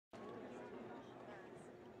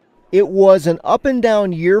It was an up and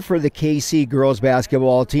down year for the Kaycee girls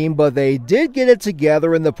basketball team, but they did get it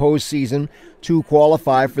together in the postseason to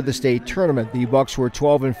qualify for the state tournament. The Bucks were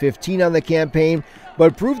 12-15 on the campaign,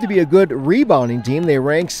 but proved to be a good rebounding team. They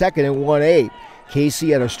ranked second in 1A.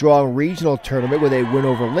 Kaycee had a strong regional tournament with a win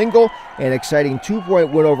over Lingle, an exciting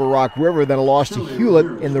 2-point win over Rock River, then a loss to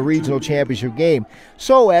Hewlett in the regional championship game.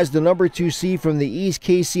 So as the number 2 seed from the East,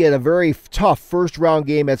 Kaycee had a very tough first-round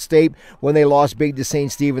game at state when they lost big to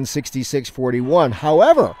St. Stephen's 66-41.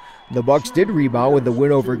 However, the Bucks did rebound with the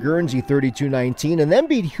win over Guernsey 32-19 and then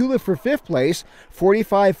beat Hewlett for 5th place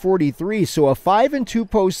 45-43. So a 5-2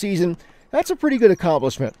 postseason, that's a pretty good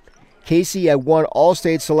accomplishment. Kaycee had won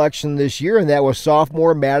all-state selection this year, and that was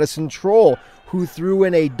sophomore Madison Troll, who threw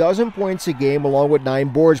in a dozen points a game along with 9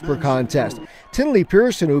 boards per contest. Tinley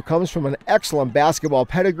Pearson, who comes from an excellent basketball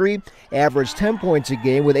pedigree, averaged 10 points a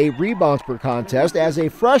game with 8 rebounds per contest. As a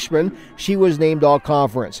freshman, she was named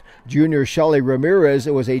all-conference. Junior Shelly Ramirez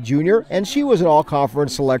was a junior, and she was an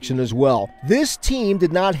all-conference selection as well. This team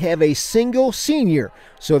did not have a single senior,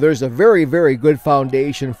 so there's a very, very good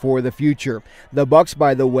foundation for the future. The Bucks,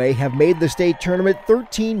 by the way, have made the state tournament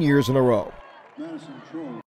 13 years in a row.